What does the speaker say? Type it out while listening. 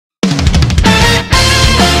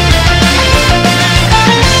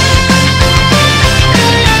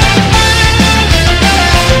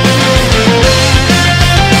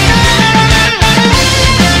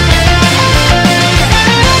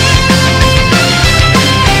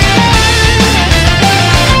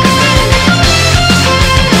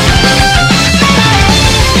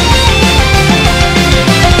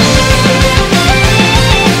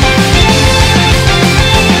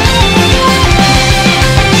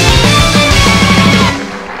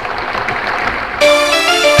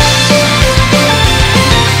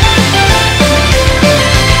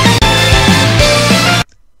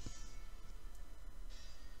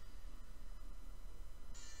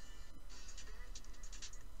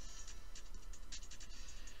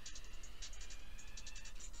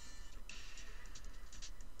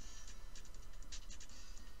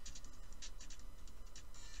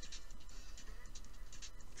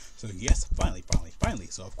So yes, finally.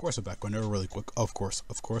 So of course we're back on a really quick, of course,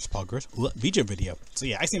 progress V-Jump video. So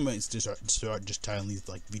yeah, I think I just start titling these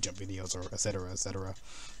like V-Jump videos or etc.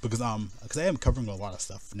 Because I am covering a lot of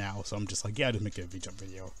stuff now, so I'm just like, yeah, I just make a V-Jump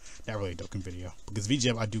video, not really a Dokkan video. Because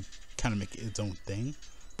V-Jump I do kind of make it its own thing,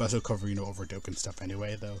 but I still cover over Dokkan stuff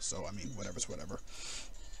anyway though. So I mean, whatever's whatever.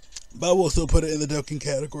 But I will still put it in the Dokkan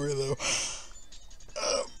category though.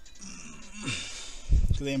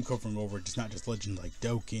 Because I am covering over just not just legends like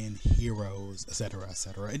Dokkan, Heroes, etc.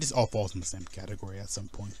 It just all falls in the same category at some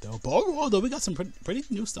point though. But overall though, we got some pretty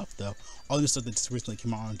new stuff though. All the new stuff that just recently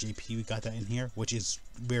came out on JP, we got that in here, which is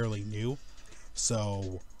barely new.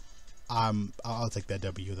 So I'll take that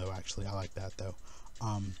W though. Actually, I like that though.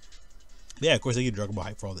 Yeah, of course, I get DragonBallZ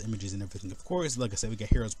hype for all the images and everything. Of course, like I said, we got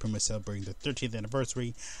Heroes pretty much celebrating their 13th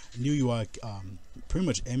anniversary. New UI, pretty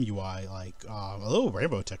much MUI, like a little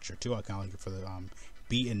rainbow texture too. I kind of like it for the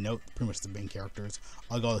Beat and Note, pretty much the main characters.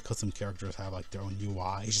 Like all the custom characters have like their own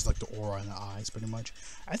UI. It's just like the aura and the eyes, pretty much.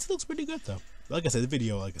 I think it looks pretty good though. Like I said, the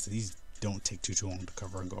video, like I said, these don't take too long to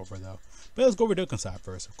cover and go over though. But let's go over Dokkan side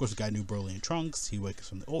first. Of course, we got new Brilliant Trunks. He wakes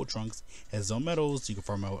from the old Trunks. He has his own medals. You can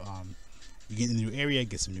farm out. You get in the new area,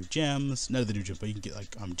 get some new gems. None of the new gems, but you can get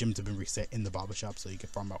like gems have been reset in the Baba shop, so you can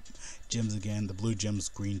farm out gems again. The blue gems,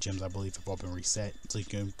 green gems, I believe, have all been reset, so you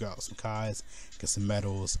can go out some Kais, get some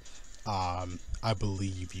medals. I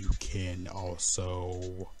believe you can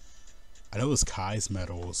also. I know it's Kai's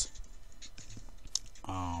medals.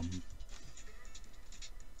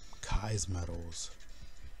 Kai's medals.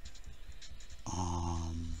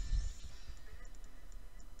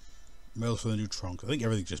 Medals for the new trunks. I think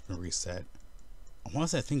everything's just been reset. I want to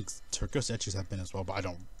say I think Turco statues have been as well, but I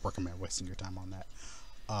don't recommend wasting your time on that.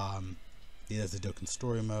 Yeah, there's the Dokkan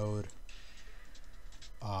story mode.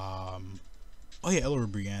 Oh yeah, Ella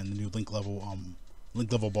Brienne, the new link level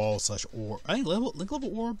ball / orb. I think link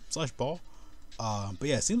level orb / ball. But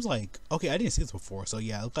yeah, it seems like okay. I didn't see this before, so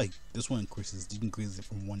yeah, it looks like this one increases. You can increase it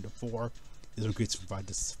from 1 to 4. This one increases from 5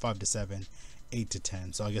 to 7. 8 to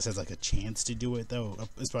 10, so I guess there's like a chance to do it though.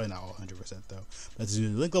 It's probably not 100% though. But to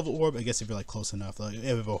do the link level orb, I guess if you're like close enough, like if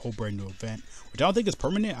you have a whole brand new event, which I don't think is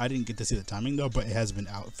permanent. I didn't get to see the timing though, but it has been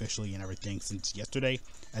out officially and everything since yesterday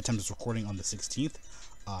at time of this recording on the 16th.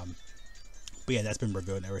 But yeah, that's been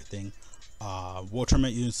revealed and everything. World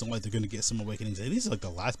Tournament units look like they're gonna get some awakenings. I think this is like the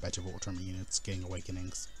last batch of World Tournament units getting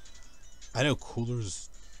awakenings. I know Cooler,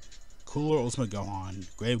 Ultimate Gohan,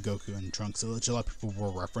 Grave Goku, and Trunks, which a lot of people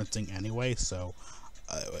were referencing anyway, so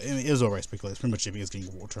I mean, it was already speculated. It's pretty much JP is getting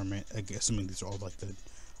a World Tournament, assuming these are all like the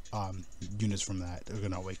units from that are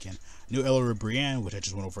going to awaken. New Ella Brienne, which I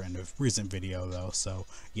just went over in a recent video though, so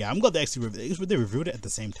yeah, I'm glad they actually they reviewed it at the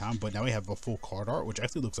same time, but now we have a full card art, which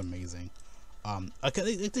actually looks amazing.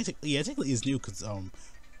 Yeah, technically is new because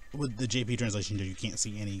with the JP translation, you can't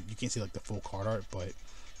see like the full card art, but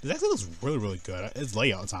this actually looks really good. It's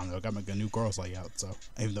layout time though. I got like a new girl's layout, so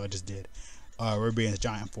even though I just did. Ruby's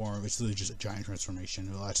giant form, which is really just a giant transformation.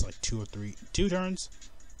 It'll last like 2 turns.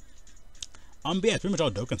 But yeah, it's pretty much all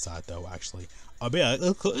Dokkan side though, actually. But yeah, it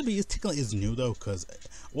technically is new though, cause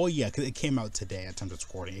cause it came out today at time of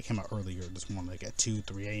recording. It came out earlier this morning, like at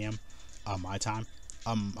 3 a.m. My time.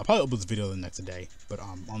 I'll probably upload this video the next day, but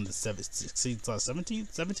on the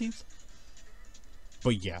 17th.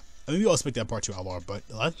 But yeah, I mean, we all expect that part 2 Outlaw, but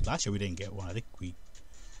last year we didn't get one. I think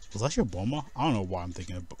was last year Bulma? I don't know why I'm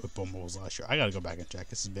thinking if Bulma was last year. I gotta go back and check.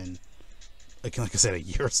 This has been, like I said, a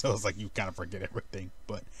year or so. It's like you kind of forget everything.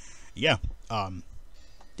 But yeah,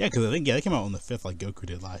 because I think they came out on the 5th like Goku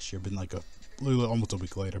did last year, been like almost a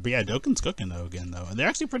week later. But yeah, Dokkan's cooking though again though, and they're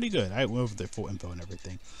actually pretty good. I went over their full info and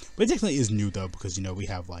everything, but it definitely is new though because we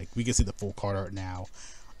have we can see the full card art now.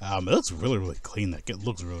 It looks really clean. Like it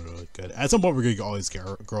looks really good. At some point, we're gonna get all these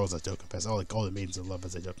girls at Dokkan Fest. All the maidens of love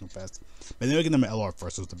as at Dokkan Fest. But then making them at LR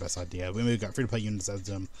first was the best idea. We got free to play units as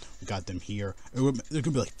them. We got them here. There's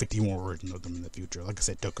gonna be like 50 more versions of them in the future. Like I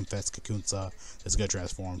said, Dokkan Fest, Kakunsa is gonna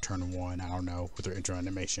transform turn 1. I don't know with their intro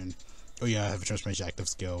animation. Oh yeah, I have a transformation active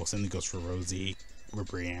skill. Same thing goes for Rosie, or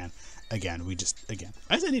Brienne. Again, I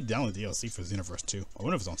said I need to download the DLC for the Universe too. I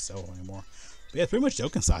wonder if it's on sale anymore. But yeah, it's pretty much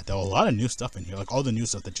Dokkan side though. A lot of new stuff in here, like all the new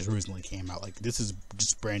stuff that just recently came out. Like this is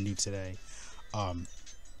just brand new today.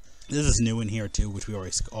 This is new in here too, which we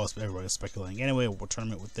everybody was speculating anyway. We'll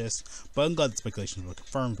tournament with this, but I'm glad the speculations were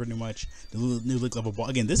confirmed pretty much. The new link level ball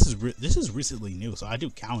again. This is recently new, so I do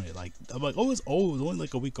count it. Like I'm like, oh, it's old. It's only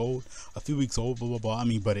like a week old, a few weeks old, blah blah blah. I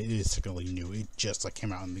mean, but it is technically new. It just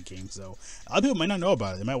came out in the game, so a lot of people might not know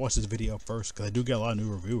about it. They might watch this video first because I do get a lot of new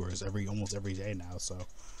reviewers almost every day now. So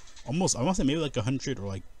I want to say maybe like 100 or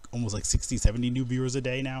like almost like 60, 70 new viewers a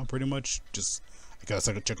day now, pretty much. Just I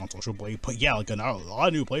gotta check on Social Blade. But yeah, like a lot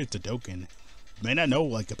of new players to Dokkan may not know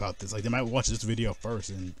like about this. Like they might watch this video first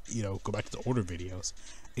and go back to the older videos.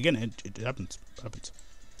 Again, it happens.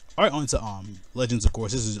 All right, on to Legends. Of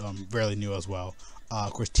course, this is fairly new as well.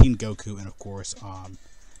 Of course, Teen Goku and of course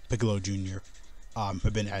Piccolo Jr.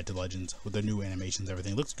 Have been added to Legends with their new animations.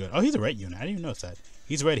 Everything looks good. Oh, he's a red unit. I didn't even notice that.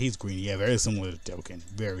 He's red. He's green. Yeah, very similar to Dokkan.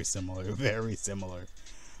 Very similar. Very similar.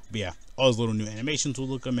 But yeah, all those little new animations will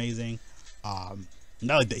look amazing. Not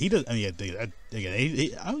like that. He does. I mean,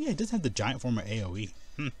 oh yeah, he does have the giant form of AOE.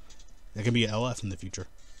 That could be an LF in the future.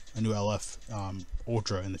 A new LF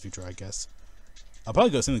Ultra in the future, I guess. I'll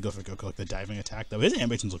probably go for Goku, like the diving attack though. His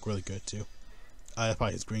animations look really good too. That's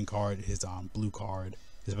probably his green card, his blue card,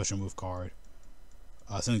 his special move card.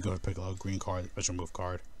 Something go for Piccolo, green card, special move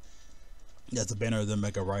card. Yeah, it's a banner of the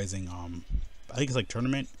Mega Rising. I think it's like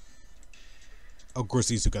tournament. Of course,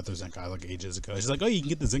 these two got their Zenkai like ages ago. It's just like, oh, you can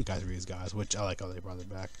get the Zenkai for these guys, which I like how they brought it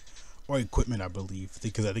back. Or equipment, I believe,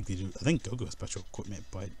 because I think they do. I think Goku has special equipment,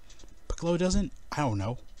 but Piccolo doesn't. I don't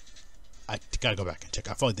know. I gotta go back and check.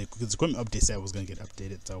 I feel like because the equipment update said it was gonna get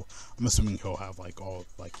updated, so I'm assuming he'll have like all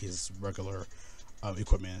like his regular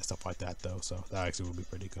equipment and stuff like that though. So that actually will be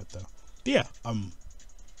pretty good though. But yeah,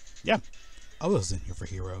 yeah, I was in here for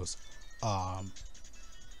heroes.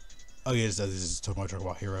 Okay, this is too much talk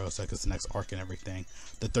about heroes, like it's the next arc and everything.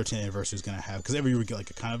 The 13th anniversary is gonna have, because every year we get like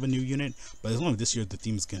a kind of a new unit, but as long as this year the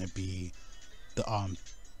theme is gonna be the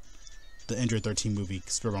Android 13 movie,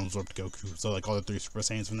 Super Absorbed Goku. So like all the 3 Super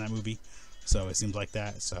Saiyans from that movie. So it seems like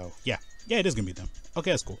that. So yeah, it is gonna be them. Okay,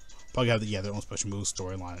 that's cool. Probably have their own special moves,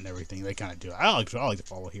 storyline, and everything. They kind of do. I like to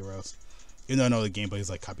follow heroes, even though I know the gameplay is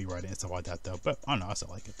like copyrighted and stuff like that though. But I don't know, I still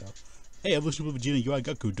like it though. Hey, Evolution Blue Vegeta UI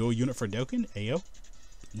Goku dual unit for Dokkan. Ayo.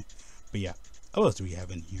 But yeah, what else do we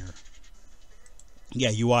have in here?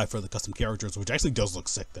 Yeah, UI for the custom characters, which actually does look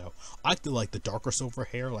sick though. I like the darker silver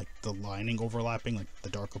hair, like the lining overlapping, like the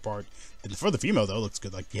darker part. And for the female though, it looks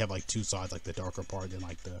good. Like you have like 2 sides, like the darker part and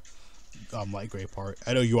like the light gray part.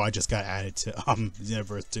 I know UI just got added to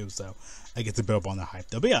Xenoverse too, so I get to build up on the hype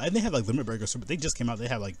though. But yeah, and they have like Limit Breaker Super. They just came out. They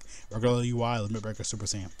have like regular UI, Limit Breaker Super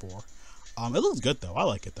Saiyan 4. It looks good though. I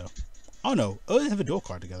like it though. I don't know. Oh, they have a dual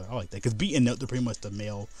card together. I like that. Because B and Note, they're pretty much the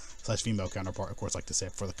male/female counterpart, of course, like to say,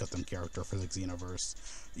 for the custom character for the Xenoverse.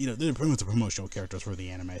 They're pretty much the promotional characters for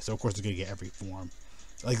the anime. So, of course, they're going to get every form.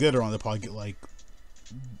 Like, later on, they'll probably get, like,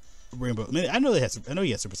 Rainbow. I mean, I know he has Super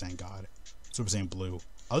Saiyan God. Super Saiyan Blue.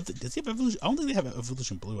 Does he have Evolution? I don't think they have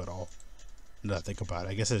Evolution Blue at all. Now that I think about it.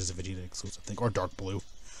 I guess it is a Vegeta exclusive thing. Or Dark Blue.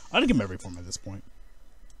 I don't give him every form at this point.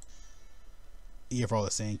 Yeah, for all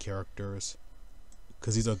the Saiyan characters.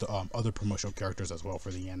 Because these are the other promotional characters as well for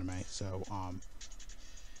the anime. So,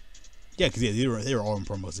 yeah, because they were all in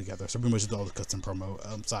promos together. So pretty much all the custom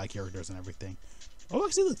promo side characters and everything. Oh,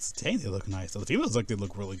 actually, they look nice. So the females they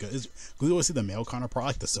look really good. We always see the male counterpart. I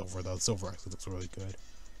like the silver though. The silver actually looks really good.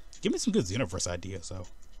 Give me some good Xenoverse ideas. So,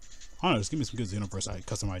 I don't know. Just give me some good Xenoverse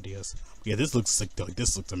custom ideas. But yeah, this looks sick though. Like,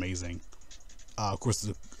 this looks amazing. Of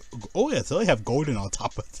course, oh yeah, so they have golden on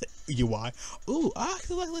top of the UI. Ooh, I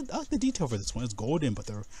like the detail for this one. It's golden, but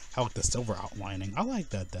they have like the silver outlining. I like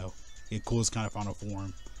that though. Yeah, coolest kind of final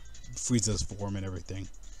form, Frieza's form and everything.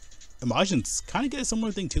 Imagines kind of get a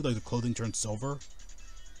similar thing too, like the clothing turns silver,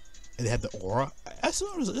 and they have the aura. I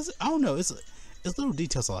don't know. It's little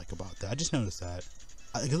details I like about that. I just noticed that.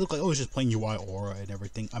 It look like it's just plain UI aura and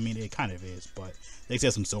everything. I mean, it kind of is, but they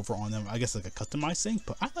have some silver on them. I guess like a customized thing,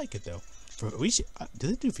 but I like it though. Did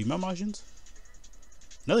they do female Majins?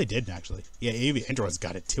 No, they didn't actually. Yeah, even Android's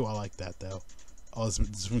got it too. I like that though. Oh,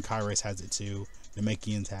 this one Kai Race has it too. The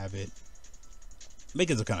Namekians have it.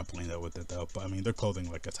 Namekians are kind of plain though with it though. But I mean, their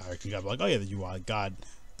clothing like attire. You got like, oh yeah, the UI God,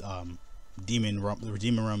 Demon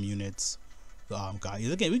Realm units. God,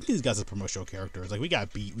 again, we can these guys as promotional characters. Like we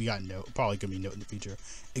got Beat, we got Note. Probably gonna be Note in the future.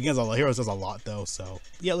 Against all the heroes, does a lot though. So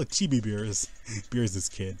yeah, look, Chibi Beers, this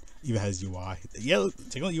kid even has UI. Yeah, look,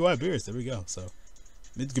 take on UI Beers. There we go. So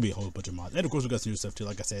it's gonna be a whole bunch of mods. And of course we got some new stuff too.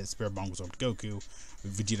 Like I said, Spirit Bomb was over to Goku,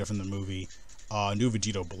 Vegeta from the movie, new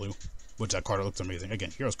Vegito Blue, which that card looks amazing.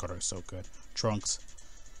 Again, Heroes card is so good. Trunks.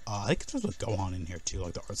 I think it's with Gohan in here too,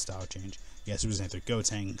 like the art style change. Yeah, Super Saiyan 3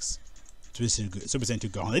 Gotenks. Super Saiyan 2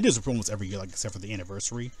 Gohan. They do this almost every year, like except for the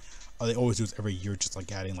anniversary. They always do this every year, just like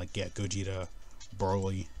adding like Gogeta,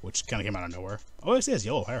 Broly, which kind of came out of nowhere. Oh, it has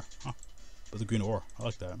yellow hair, huh? With the green aura. I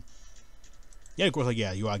like that. Yeah, of course, like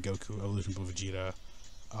yeah, UI Goku, Evolution Blue Vegeta,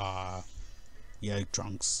 yeah,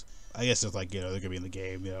 Trunks. I guess it's like they're gonna be in the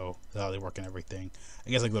game, how they work and everything. I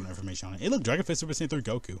guess like little information on it. Hey, look, Dragon Face Super Saiyan 3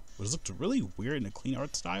 Goku, which looks really weird in a clean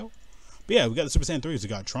art style. But yeah, we got the Super Saiyan 3s. We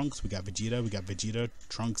got Trunks, we got Vegeta,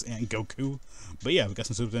 Trunks, and Goku. But yeah, we got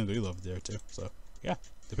some Super Saiyan 3 love there too. So yeah,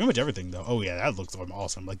 pretty much everything though. Oh yeah, that looks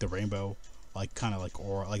awesome. Like the rainbow, like kind of like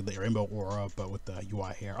aura, like the rainbow aura, but with the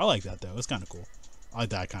UI hair. I like that though. It's kind of cool. I like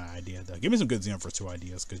that kind of idea though. Give me some good Xenoverse 2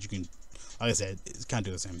 ideas, because you can, like I said, it's kind of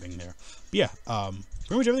do the same thing there. But yeah,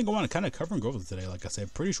 pretty much everything going on, kind of covering growth today. Like I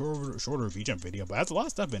said, pretty shorter V-Jump video, but that's a lot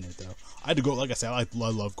of stuff in it though. I had to go, like I said, I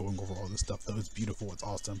love going over all this stuff though. It's beautiful. It's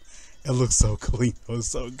awesome. It looks so clean. It was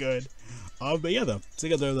so good. But yeah though, so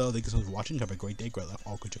you guys there though, thank you so much for watching. Have a great day, great life,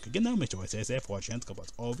 all good check again though. Make sure I stay safe, watch hands, God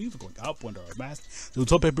bless all of you for going up under our mask. So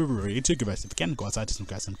top paper ready to give us if you can go outside to some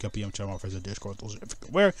guys, some PM channel offers a Discord, those if you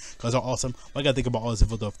can wear, because they're awesome. What I gotta think about all this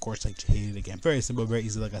info though, of course, like hate it again. Very simple, very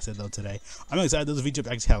easy, like I said though today. I'm excited. Those V-Jump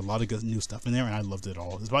actually have a lot of good new stuff in there, and I loved it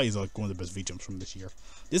all. It's probably like one of the best V-Jumps from this year.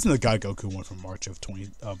 This is the God Goku one from March of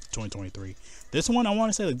 2023. This one I want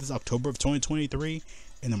to say like this October of 2023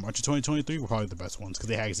 and then March of 2023 were probably the best ones, because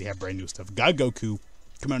they actually have brand new stuff. God Goku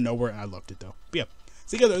come out of nowhere, and I loved it though. But yeah,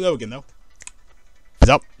 see you guys though again though. Peace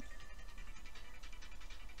out.